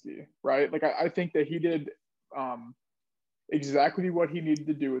Stefanski, right? Like, I think that he did exactly what he needed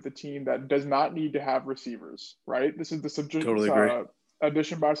to do with a team that does not need to have receivers, right? This is the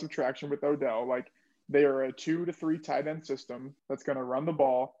addition by subtraction with Odell. Like, they are a 2 to 3 tight end system that's going to run the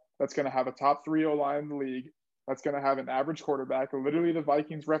ball, that's going to have a top 3 O-line in the league, that's going to have an average quarterback, literally the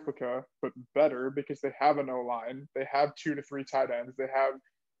Vikings replica, but better because they have an O-line. They have 2 to 3 tight ends. They have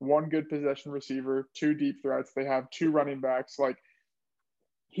 1 good possession receiver, 2 deep threats. They have 2 running backs. Like,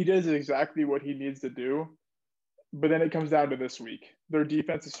 he does exactly what he needs to do. But then it comes down to this week. Their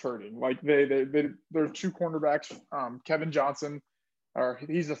defense is hurting. Like, they're 2 cornerbacks. Kevin Johnson,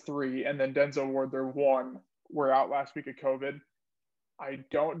 he's a 3, and then Denzel Ward, they're 1. Were out last week of COVID.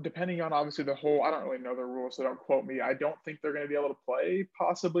 Depending on obviously I don't really know the rules, so don't quote me. I don't think they're going to be able to play.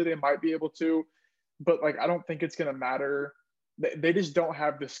 Possibly they might be able to, but like, I don't think it's going to matter. They just don't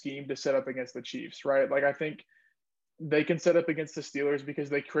have the scheme to set up against the Chiefs, right? Like, I think they can set up against the Steelers because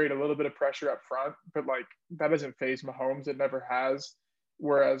they create a little bit of pressure up front, but like, that doesn't phase Mahomes. It never has.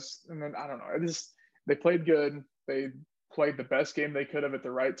 Whereas, and then I don't know, they played good. They played the best game they could have at the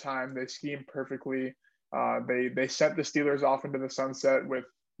right time. They schemed perfectly. They sent the Steelers off into the sunset with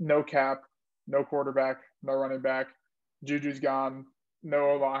no cap, no quarterback, no running back. Juju's gone,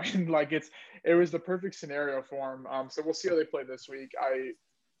 no line. Like, it was the perfect scenario for them. So we'll see how they play this week.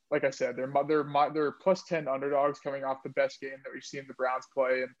 Like I said, they're plus 10 underdogs coming off the best game that we've seen the Browns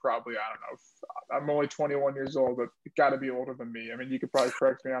play, and probably, I don't know, I'm only 21 years old, but you got to be older than me. I mean, you could probably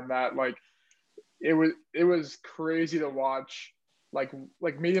correct me on that. Like, it was crazy to watch. Like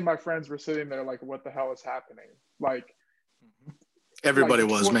me and my friends were sitting there like, what the hell is happening? Like, everybody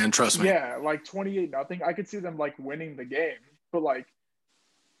was, man, trust me. Yeah, like 28-0. I could see them like winning the game, but like,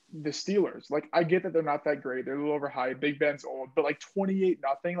 the Steelers, like, I get that they're not that great. They're a little overhyped. Big Ben's old, but like 28-0,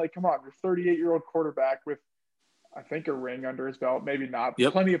 like, come on, you're 38-year-old quarterback with, I think, a ring under his belt, maybe not.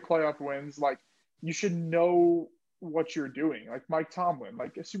 Yep. Plenty of playoff wins. Like, you should know what you're doing. Like Mike Tomlin,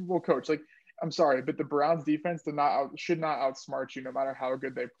 like a Super Bowl coach. Like, I'm sorry, but the Browns defense should not outsmart you no matter how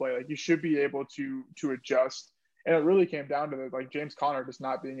good they play. Like, you should be able to adjust. And it really came down to like James Conner just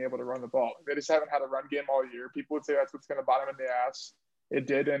not being able to run the ball. They just haven't had a run game all year. People would say that's what's going to bite them in the ass. It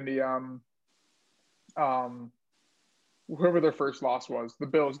did in the whoever their first loss was, the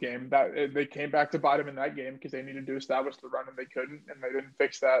Bills game. They came back to bite them in that game because they needed to establish the run and they couldn't, and they didn't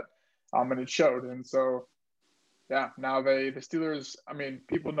fix that. And it showed. And so, yeah, now the Steelers, I mean,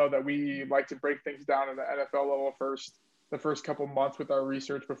 people know that we like to break things down at the NFL level first, the first couple months with our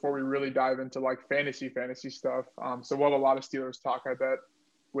research before we really dive into like fantasy stuff. So we'll have a lot of Steelers talk, I bet,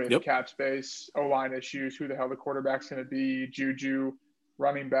 with cap space, O-line issues, who the hell the quarterback's going to be, Juju,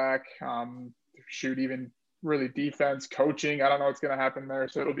 running back, even really defense, coaching. I don't know what's going to happen there.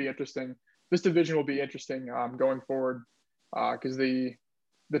 So it'll be interesting. this division will be interesting going forward because the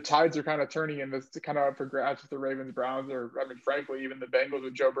tides are kind of turning and it's kind of up for grabs with the Ravens, Browns, or I mean, frankly, even the Bengals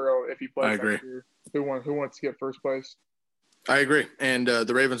with Joe Burrow if he plays next year. Who wants to get first place? I agree. And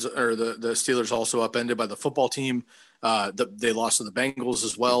the Ravens or the Steelers also upended by the football team. They lost to the Bengals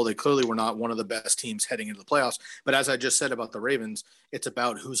as well. They clearly were not one of the best teams heading into the playoffs. But as I just said about the Ravens, it's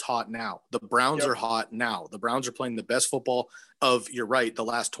about who's hot now. The Browns are hot now. The Browns are playing the best football of, you're right, the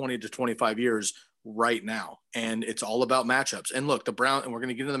last 20 to 25 years right now. And it's all about matchups. And look, and we're going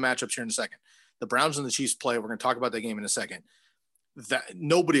to get into the matchups here in a second. The Browns and the Chiefs play. We're going to talk about that game in a second. That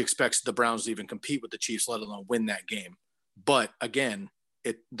nobody expects the Browns to even compete with the Chiefs, let alone win that game. But again,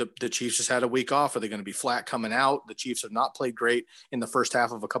 the Chiefs just had a week off. Are they going to be flat coming out? The Chiefs have not played great in the first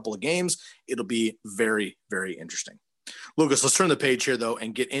half of a couple of games. It'll be very, very interesting. Lucas, let's turn the page here, though,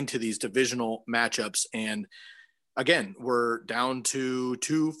 and get into these divisional matchups. And again, we're down to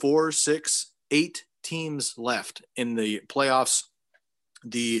 2, 4, 6, 8 teams left in the playoffs.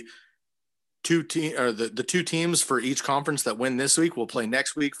 The two teams for each conference that win this week will play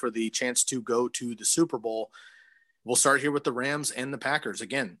next week for the chance to go to the Super Bowl. We'll start here with the Rams and the Packers.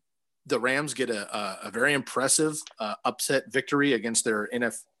 Again, the Rams get a very impressive upset victory against their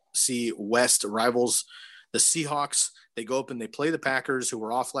NFC West rivals, the Seahawks. They go up and they play the Packers, who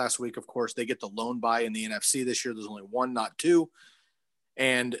were off last week. Of course, they get the lone bye in the NFC this year. There's only one, not two.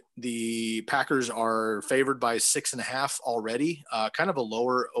 And the Packers are favored by 6.5 already, kind of a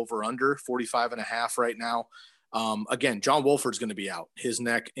lower over-under, 45.5 right now. Again, John Wolford's going to be out. His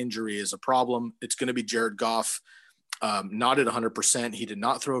neck injury is a problem. It's going to be Jared Goff. Not at 100%. He did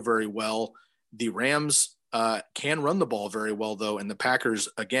not throw very well. The Rams can run the ball very well, though, and the Packers,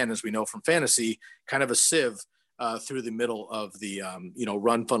 again, as we know from fantasy, kind of a sieve through the middle of the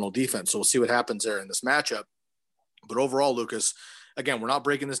run funnel defense. So we'll see what happens there in this matchup. But overall, Lucas, again, we're not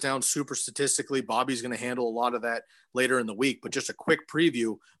breaking this down super statistically. Bobby's going to handle a lot of that later in the week. But just a quick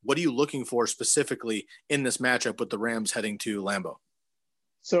preview, what are you looking for specifically in this matchup with the Rams heading to Lambeau?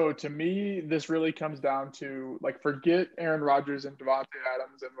 So to me, this really comes down to, like, forget Aaron Rodgers and Davante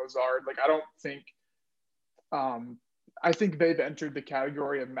Adams and Lazard. Like, I don't think I think they've entered the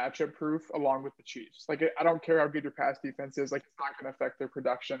category of matchup proof along with the Chiefs. Like, I don't care how good your pass defense is. Like, it's not going to affect their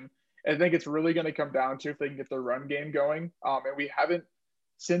production. I think it's really going to come down to if they can get their run game going. And we haven't,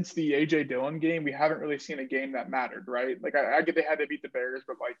 since the A.J. Dillon game, we haven't really seen a game that mattered, right? Like, I get they had to beat the Bears,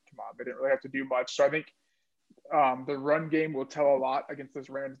 but, like, come on, they didn't really have to do much. So I think the run game will tell a lot against this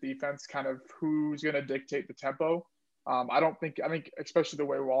Rams defense, kind of who's going to dictate the tempo. I think especially the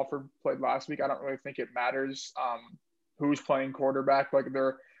way Walford played last week, I don't really think it matters who's playing quarterback. Like,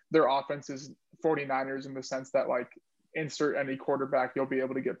 their offense is 49ers in the sense that, like, insert any quarterback, you'll be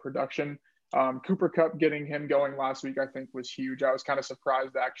able to get production. Cooper Kupp, getting him going last week, I think was huge. I was kind of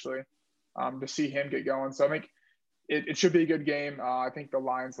surprised actually to see him get going. So I think it should be a good game. I think the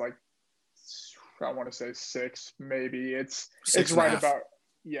line's like, I want to say 6, maybe. It's right about,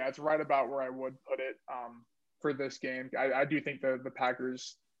 it's right about where I would put it for this game. I do think the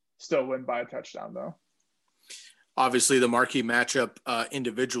Packers still win by a touchdown though. Obviously, the marquee matchup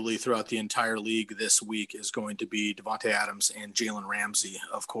individually throughout the entire league this week is going to be Davante Adams and Jalen Ramsey,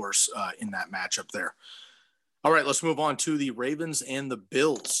 of course, in that matchup there. All right, let's move on to the Ravens and the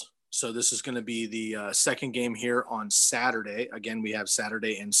Bills. So this is going to be the second game here on Saturday. Again, we have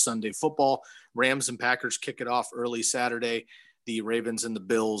Saturday and Sunday football. Rams and Packers kick it off early Saturday. The Ravens and the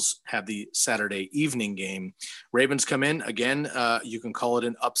Bills have the Saturday evening game. Ravens come in. Again, you can call it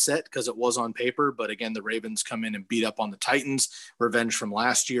an upset because it was on paper. But again, the Ravens come in and beat up on the Titans. Revenge from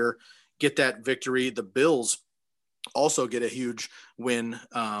last year. Get that victory. The Bills also get a huge win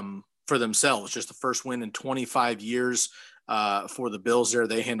for themselves. Just the first win in 25 years for the Bills there.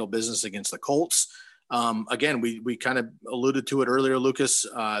 They handle business against the Colts. Again, we kind of alluded to it earlier, Lucas.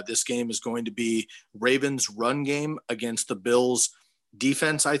 This game is going to be Ravens run game against the Bills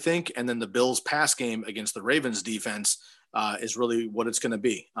defense, I think. And then the Bills pass game against the Ravens defense is really what it's going to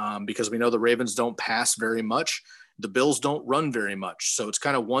be because we know the Ravens don't pass very much. The Bills don't run very much. So it's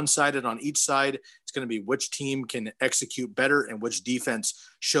kind of one-sided on each side. It's going to be which team can execute better and which defense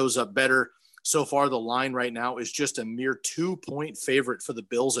shows up better. So far, the line right now is just a mere 2-point favorite for the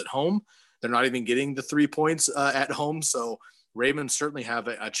Bills at home. They're not even getting the 3 points at home. So Ravens certainly have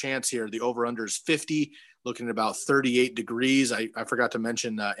a chance here. The over-under is 50, looking at about 38 degrees. I forgot to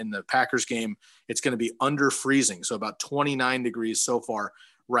mention in the Packers game, it's going to be under freezing. So about 29 degrees so far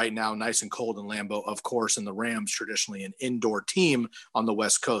right now, nice and cold in Lambeau, of course, and the Rams traditionally an indoor team on the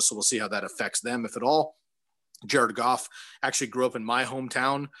West Coast. So we'll see how that affects them, if at all. Jared Goff actually grew up in my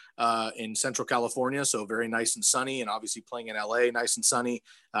hometown in Central California, so very nice and sunny, and obviously playing in LA, nice and sunny.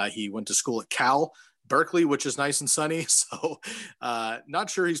 He went to school at Cal Berkeley, which is nice and sunny. So not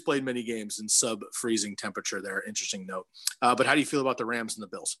sure he's played many games in sub-freezing temperature there. Interesting note. But how do you feel about the Rams and the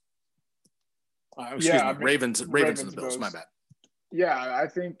Bills? Ravens and the Bills. My bad. Yeah, I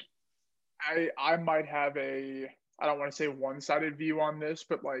think I might have I don't want to say one-sided view on this,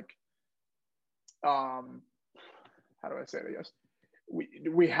 but like, how do I say it? I guess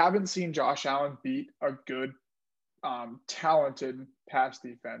we haven't seen Josh Allen beat a good, talented pass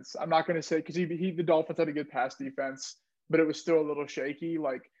defense. I'm not going to say because the Dolphins had a good pass defense, but it was still a little shaky.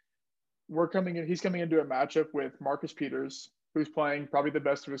 Like he's coming into a matchup with Marcus Peters, who's playing probably the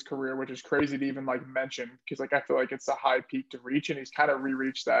best of his career, which is crazy to even like mention because like I feel like it's a high peak to reach, and he's kind of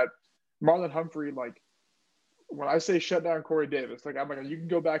re-reached that. Marlon Humphrey, like when I say shut down Corey Davis, like I'm like you can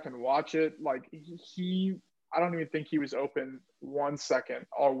go back and watch it. Like I don't even think he was open 1 second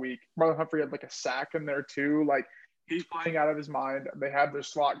all week. Marlon Humphrey had like a sack in there too. Like he's playing out of his mind. They have their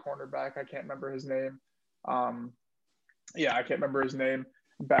slot cornerback. I can't remember his name. I can't remember his name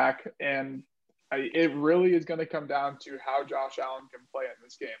back. And it really is going to come down to how Josh Allen can play in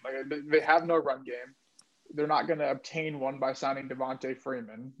this game. Like they have no run game. They're not going to obtain one by signing Devontae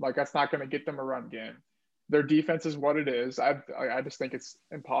Freeman. Like that's not going to get them a run game. Their defense is what it is. I just think it's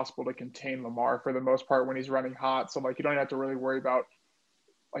impossible to contain Lamar for the most part when he's running hot. So like you don't have to really worry about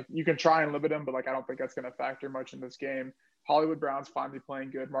like you can try and limit him, but like I don't think that's going to factor much in this game. Hollywood Brown's finally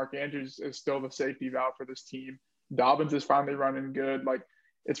playing good. Mark Andrews is still the safety valve for this team. Dobbins is finally running good. Like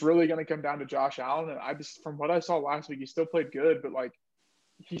it's really going to come down to Josh Allen. And from what I saw last week, he still played good, but like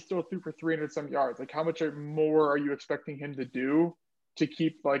he still threw for 300 some yards. Like how much more are you expecting him to do to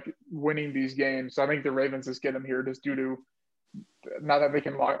keep like winning these games? So I think the Ravens just get him here just due to not that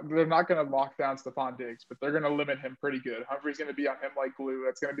they're not going to lock down Stephon Diggs, but they're going to limit him pretty good. Humphrey's going to be on him like glue.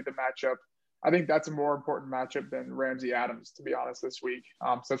 That's going to be the matchup. I think that's a more important matchup than Ramsey Adams, to be honest, this week.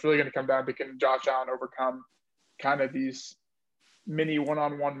 So it's really going to come down to can Josh Allen overcome kind of these mini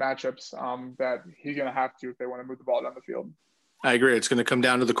one-on-one matchups that he's going to have to if they want to move the ball down the field. I agree. It's going to come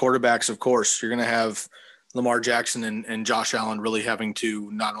down to the quarterbacks, of course. You're going to have Lamar Jackson and Josh Allen really having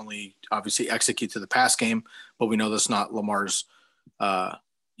to not only obviously execute to the pass game, but we know that's not Lamar's,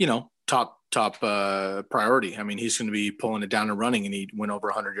 top priority. I mean, he's going to be pulling it down and running, and he went over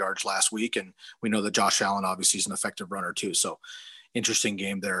 100 yards last week. And we know that Josh Allen obviously is an effective runner too. So interesting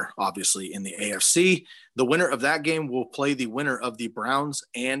game there, obviously in the AFC. The winner of that game will play the winner of the Browns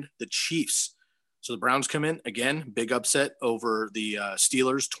and the Chiefs. So the Browns come in, again, big upset over the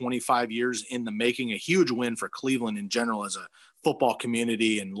Steelers, 25 years in the making, a huge win for Cleveland in general as a football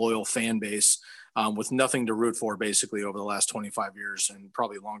community and loyal fan base with nothing to root for basically over the last 25 years and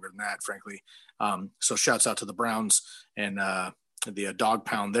probably longer than that, frankly. So shouts out to the Browns and the dog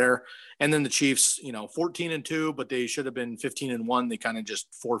pound there. And then the Chiefs, 14-2, but they should have been 15-1. They kind of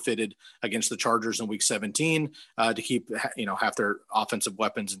just forfeited against the Chargers in week 17 to keep, half their offensive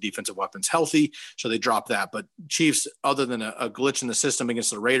weapons and defensive weapons healthy. So they dropped that. But Chiefs, other than a glitch in the system against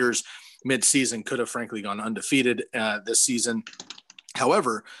the Raiders mid-season, could have frankly gone undefeated this season.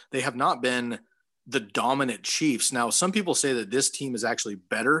 However, they have not been the dominant Chiefs. Now, some people say that this team is actually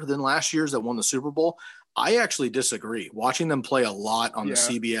better than last year's that won the Super Bowl. I actually disagree. Watching them play a lot on the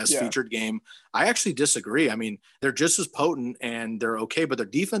CBS featured game, I actually disagree. I mean, they're just as potent and they're okay, but their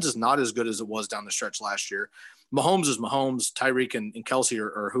defense is not as good as it was down the stretch last year. Mahomes is Mahomes. Tyreek and Kelsey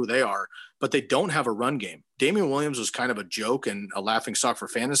are who they are, but they don't have a run game. Damian Williams was kind of a joke and a laughing stock for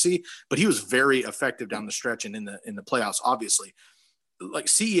fantasy, but he was very effective down the stretch and in the playoffs, obviously. Like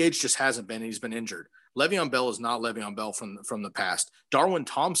CEH just hasn't been, he's been injured. Le'Veon Bell is not Le'Veon Bell from the past. Darwin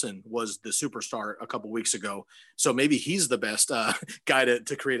Thompson was the superstar a couple weeks ago, so maybe he's the best guy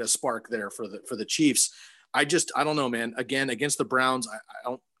to create a spark there for the Chiefs. I don't know, man. Again, against the Browns,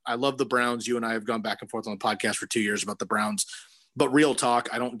 I love the Browns. You and I have gone back and forth on the podcast for 2 years about the Browns, but real talk,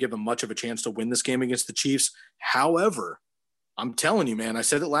 I don't give them much of a chance to win this game against the Chiefs. However, I'm telling you, man, I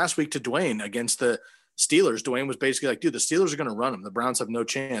said it last week to Dwayne against the Steelers. Dwayne was basically like, dude, the Steelers are going to run them. The Browns have no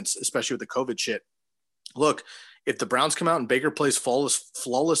chance, especially with the COVID shit. Look, if the Browns come out and Baker plays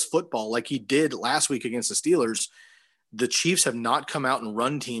flawless football like he did last week against the Steelers, the Chiefs have not come out and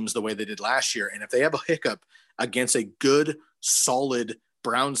run teams the way they did last year. And if they have a hiccup against a good, solid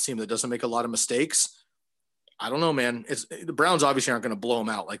Browns team that doesn't make a lot of mistakes, I don't know, man. The Browns obviously aren't going to blow them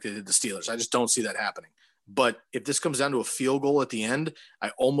out like they did the Steelers. I just don't see that happening. But if this comes down to a field goal at the end, I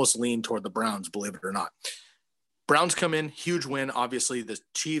almost lean toward the Browns, believe it or not. Browns come in, huge win. Obviously, the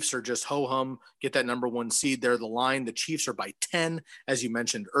Chiefs are just ho-hum, get that number 1 seed there. The line, the Chiefs are by 10, as you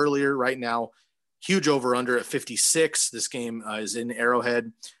mentioned earlier. Right now, Huge over-under at 56. This game is in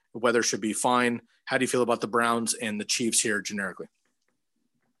Arrowhead. The weather should be fine. How do you feel about the Browns and the Chiefs here generically?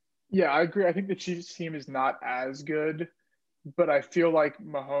 Yeah, I agree. I think the Chiefs team is not as good, but I feel like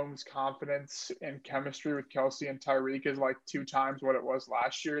Mahomes' confidence and chemistry with Kelsey and Tyreek is like 2 times what it was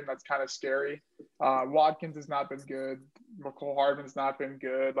last year, and that's kind of scary. Watkins has not been good. McCole Hardman's not been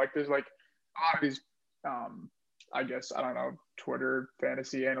good. Like, there's like a lot of these, I guess, I don't know, Twitter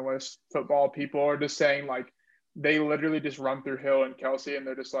fantasy analysts, football people are just saying like they literally just run through Hill and Kelsey, and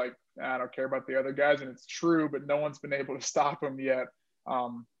they're just like, I don't care about the other guys, and it's true, but no one's been able to stop them yet.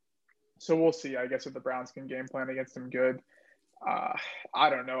 So we'll see, I guess, if the Browns can game plan against them good. I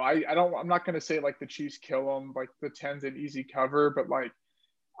don't know. I'm not going to say like the Chiefs kill them, like the 10's an easy cover, but like,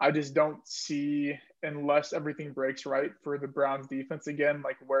 I just don't see, unless everything breaks right for the Browns defense again,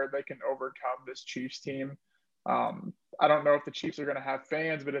 like where they can overcome this Chiefs team. I don't know if the Chiefs are going to have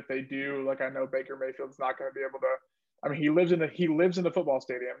fans, but if they do, like, I know Baker Mayfield's not going to be able to, I mean, he lives in the football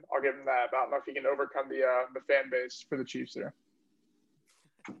stadium. I'll give him that. But I don't know if he can overcome the fan base for the Chiefs there.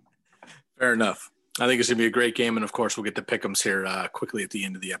 Fair enough. I think it's going to be a great game. And of course, we'll get to pick'ems here quickly at the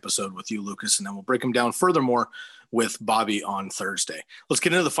end of the episode with you, Lucas, and then we'll break them down furthermore with Bobby on Thursday. Let's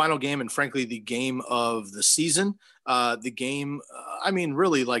get into the final game and frankly, the game of the season. The game, I mean,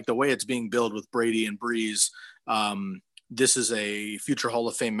 really like the way it's being billed with Brady and Breeze. This is a future Hall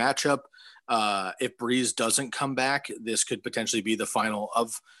of Fame matchup. If Breeze doesn't come back, this could potentially be the final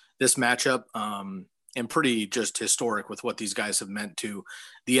of this matchup. And pretty just historic with what these guys have meant to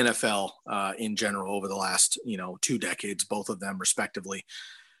the NFL in general over the last, 2 decades, both of them respectively.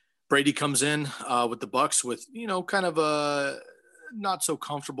 Brady comes in with the Bucs with, kind of a not so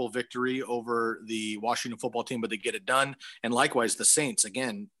comfortable victory over the Washington football team, but they get it done. And likewise, the Saints,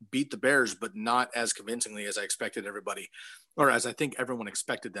 again, beat the Bears, but not as convincingly as I expected everybody, or as I think everyone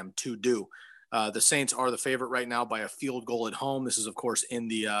expected them to do. The Saints are the favorite right now by a field goal at home. This is, of course, in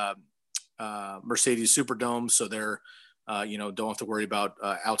the Mercedes Superdome, so they're don't have to worry about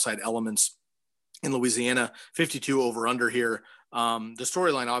outside elements in Louisiana. 52 over under here. The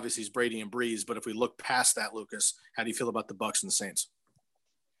storyline obviously is Brady and Breeze, but if we look past that, Lucas, how do you feel about the Bucs and the Saints?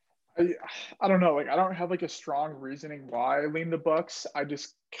 I don't know. Like, I don't have like a strong reasoning why I lean the Bucs. I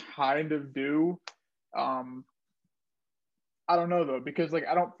just kind of do. I don't know though, because like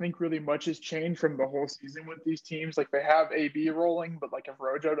I don't think really much has changed from the whole season with these teams. Like, they have AB rolling, but like if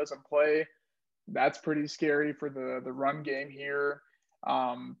Rojo doesn't play, that's pretty scary for the run game here.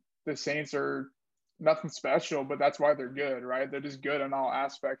 The Saints are nothing special, but that's why they're good, right? They're just good in all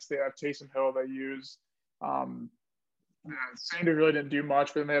aspects. They have Taysom Hill they use. Sanders really didn't do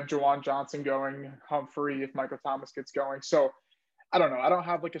much, but then they have Juwan Johnson going, Humphrey if Michael Thomas gets going. So I don't know. I don't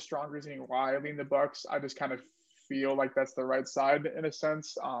have like a strong reasoning why I lean the Bucs. I just kind of feel like that's the right side in a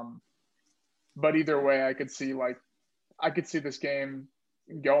sense. But either way, I could see this game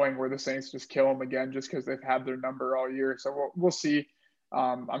going where the Saints just kill them again just because they've had their number all year. So we'll see.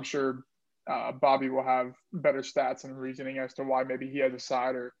 I'm sure Bobby will have better stats and reasoning as to why maybe he has a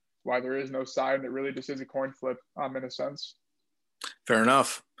side or why there is no side, and it really just is a coin flip in a sense. Fair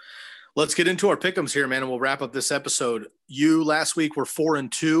enough. Let's get into our pick'ems here, man, and we'll wrap up this episode. You last week were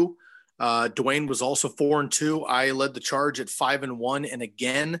 4-2. Dwayne was also 4-2. I led the charge at 5-1. And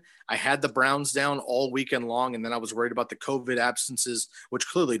again, I had the Browns down all weekend long. And then I was worried about the COVID absences, which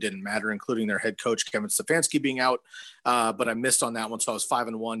clearly didn't matter, including their head coach, Kevin Stefanski, being out. But I missed on that one. So I was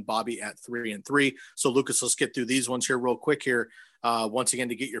 5-1, Bobby at 3-3. So Lucas, let's get through these ones here real quick here. Once again,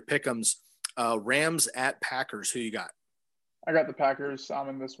 to get your pick'ems, Rams at Packers. Who you got? I got the Packers. I'm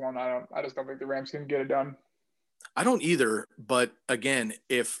in this one. I just don't think the Rams can get it done. I don't either, but again,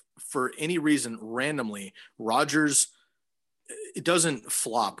 if for any reason randomly Rodgers, it doesn't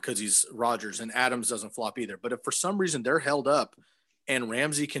flop because he's Rodgers, and Adams doesn't flop either. But if for some reason they're held up and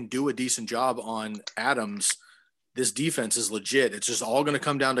Ramsey can do a decent job on Adams, this defense is legit. It's just all going to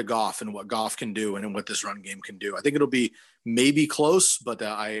come down to Goff and what Goff can do and what this run game can do. I think it'll be maybe close, but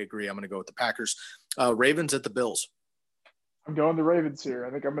I agree. I'm going to go with the Packers. Ravens at the Bills. I'm going the Ravens here.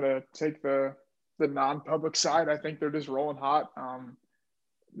 I think I'm going to take the non-public side. I think they're just rolling hot.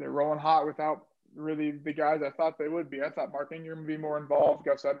 They're rolling hot without really the guys I thought they would be. I thought Mark Ingram would be more involved,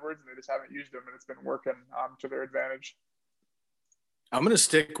 Gus Edwards, and they just haven't used him, and it's been working to their advantage. I'm going to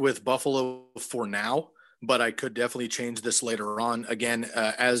stick with Buffalo for now, but I could definitely change this later on. Again,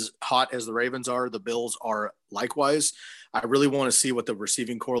 as hot as the Ravens are, the Bills are likewise. I really want to see what the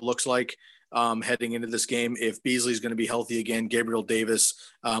receiving core looks like heading into this game. If Beasley's going to be healthy again, Gabriel Davis,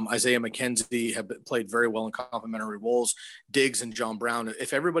 Isaiah McKenzie have played very well in complementary roles. Diggs and John Brown.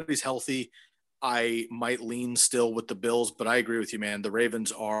 If everybody's healthy, I might lean still with the Bills, but I agree with you, man. The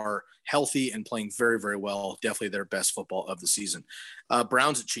Ravens are healthy and playing very, very well. Definitely their best football of the season.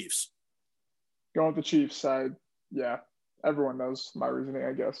 Browns at Chiefs. Going with the Chiefs side. Yeah, everyone knows my reasoning,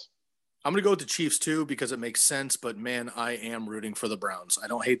 I guess. I'm going to go with the Chiefs too because it makes sense, but man, I am rooting for the Browns. I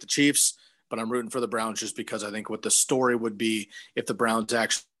don't hate the Chiefs, but I'm rooting for the Browns just because I think what the story would be if the Browns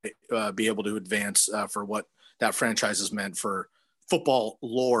actually be able to advance for what that franchise has meant for football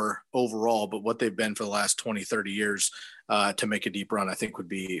lore overall, but what they've been for the last 20, 30 years to make a deep run, I think would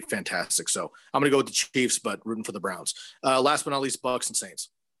be fantastic. So I'm going to go with the Chiefs, but rooting for the Browns. Last but not least, Bucks and Saints.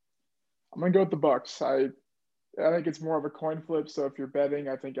 I'm going to go with the Bucks. I think it's more of a coin flip. So if you're betting,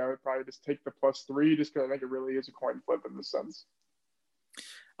 I think I would probably just take the +3 just because I think it really is a coin flip in this sense.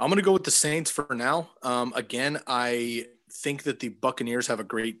 I'm going to go with the Saints for now. Again, I think that the Buccaneers have a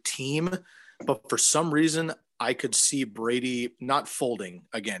great team, but for some reason, I could see Brady not folding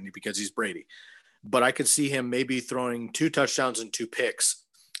again because he's Brady, but I could see him maybe throwing 2 touchdowns and 2 picks.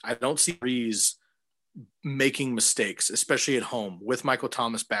 I don't see Breeze making mistakes, especially at home with Michael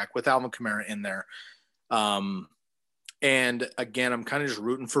Thomas back, with Alvin Kamara in there. And again, I'm kind of just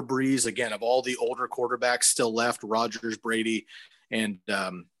rooting for Breeze. Again, of all the older quarterbacks still left, Rodgers, Brady, and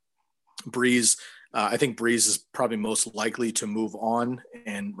Breeze, I think Breeze is probably most likely to move on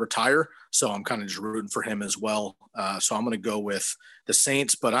and retire. So I'm kind of just rooting for him as well. So I'm going to go with the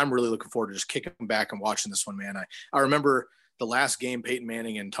Saints, but I'm really looking forward to just kicking back and watching this one, man. I remember the last game Peyton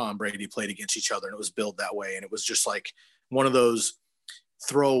Manning and Tom Brady played against each other, and it was billed that way. And it was just like one of those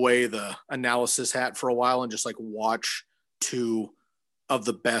throw away the analysis hat for a while and just like watch 2 of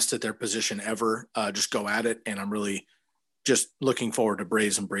the best at their position ever just go at it. And I'm really just looking forward to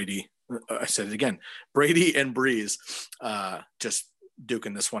Breeze and Brady. I said it again, Brady and Breeze just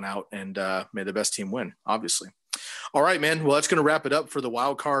duking this one out, and may the best team win, obviously. All right, man. Well, that's going to wrap it up for the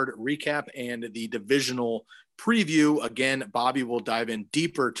wild card recap and the divisional preview. Again, Bobby will dive in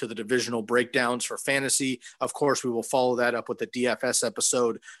deeper to the divisional breakdowns for fantasy. Of course, we will follow that up with the DFS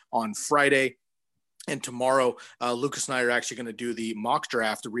episode on Friday. And tomorrow, Lucas and I are actually going to do the mock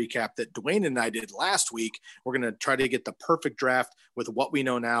draft recap that Dwayne and I did last week. We're going to try to get the perfect draft with what we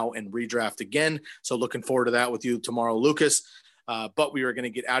know now and redraft again. So looking forward to that with you tomorrow, Lucas. But we are going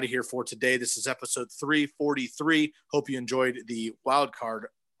to get out of here for today. This is episode 343. Hope you enjoyed the wild card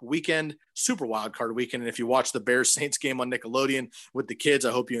weekend, super wild card weekend. And if you watched the Bears Saints game on Nickelodeon with the kids,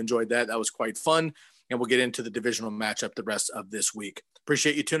 I hope you enjoyed that. That was quite fun. And we'll get into the divisional matchup the rest of this week.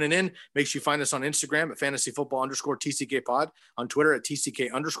 Appreciate you tuning in. Make sure you find us on Instagram at fantasyfootball_TCK pod, on Twitter at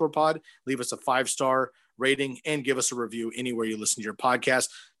TCK_pod. Leave us a 5-star rating and give us a review anywhere you listen to your podcast.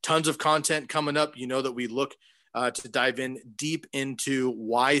 Tons of content coming up. You know that we look to dive in deep into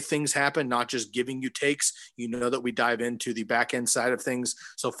why things happen, not just giving you takes. You know that we dive into the back end side of things.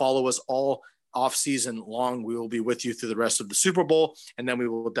 So follow us all off season long. We will be with you through the rest of the Super Bowl, and then we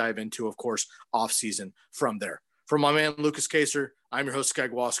will dive into, of course, off season from there. For my man, Lucas Kaser, I'm your host, Sky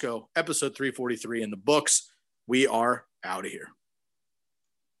Guasco, episode 343 in the books. We are out of here.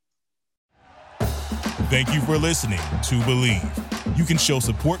 Thank you for listening to Believe. You can show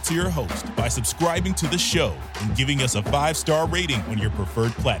support to your host by subscribing to the show and giving us a 5-star rating on your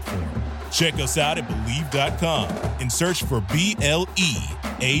preferred platform. Check us out at Believe.com and search for BLEAV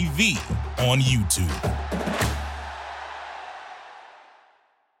on YouTube.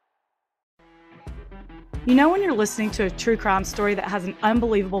 You know when you're listening to a true crime story that has an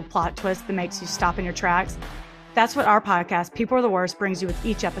unbelievable plot twist that makes you stop in your tracks? That's what our podcast, People Are the Worst, brings you with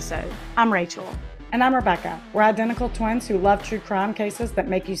each episode. I'm Rachel. And I'm Rebecca. We're identical twins who love true crime cases that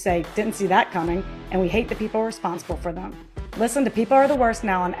make you say, didn't see that coming, and we hate the people responsible for them. Listen to People Are the Worst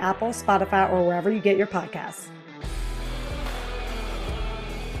now on Apple, Spotify, or wherever you get your podcasts.